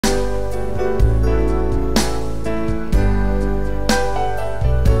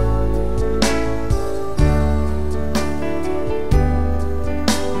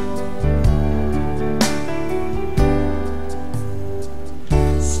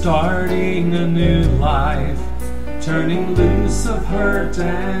starting a new life, turning loose of hurt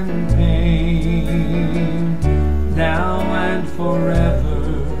and pain. Now and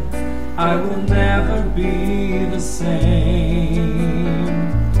forever, I will never be the same.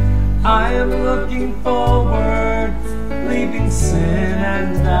 I am looking forward, leaving sin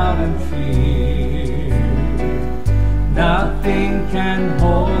and doubt and fear. Nothing can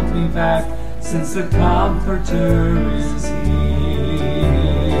hold me back, since the Comforter is here.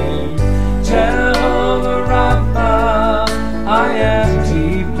 Jehovah Rapha, I am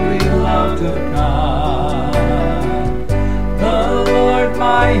deeply loved of God. The Lord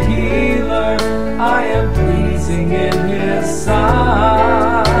my healer, I am pleasing in His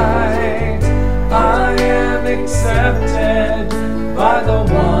sight. I am accepted by the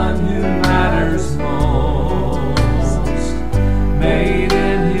one who matters most. Made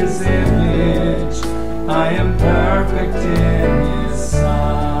in His image, I am perfect in His sight.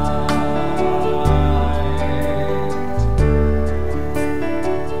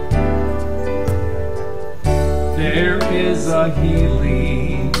 There is a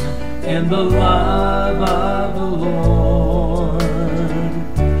healing in the love of the Lord.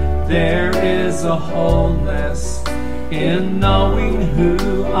 There is a wholeness in knowing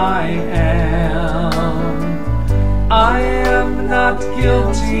who I am. I am not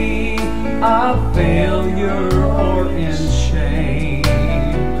guilty of failure or in shame.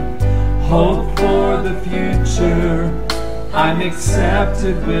 Hope for the future, I'm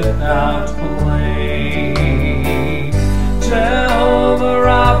accepted without blame. Jehovah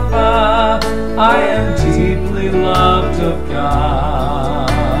Rapha, I am deeply loved of God.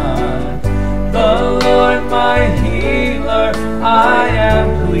 The Lord my healer, I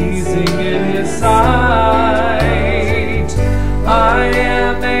am pleasing in His sight. I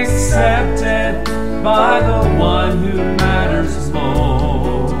am accepted by the one who matters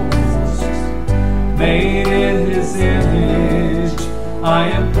most. Made in His image, I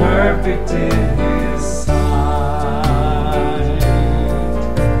am perfect in His sight.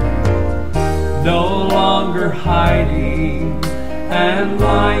 No longer hiding and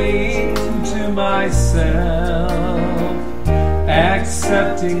lying to myself,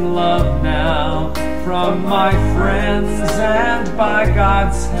 accepting love now from my friends and by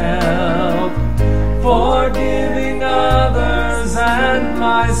God's help, forgiving others and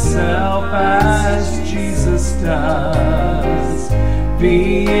myself as Jesus does,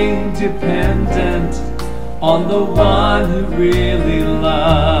 being dependent on the one who really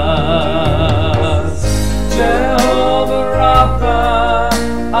loves. Jehovah Rapha,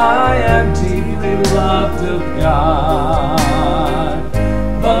 I am deeply loved of God.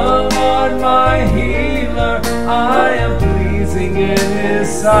 The Lord my healer, I am pleasing in His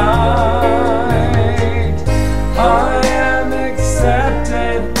sight. I am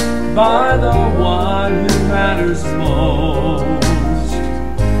accepted by the one who matters most.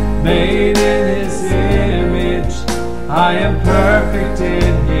 Made in His image, I am perfect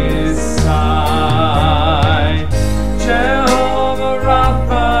in His sight. Jehovah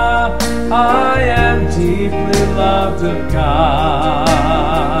Rapha, I am deeply loved of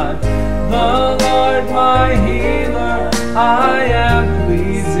God. The Lord my healer, I am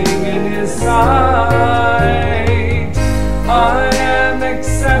pleasing in His sight. I am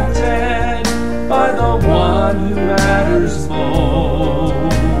accepted by the one who matters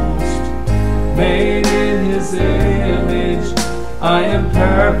most. Made in His image, I am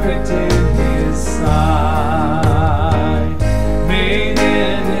perfect in His sight.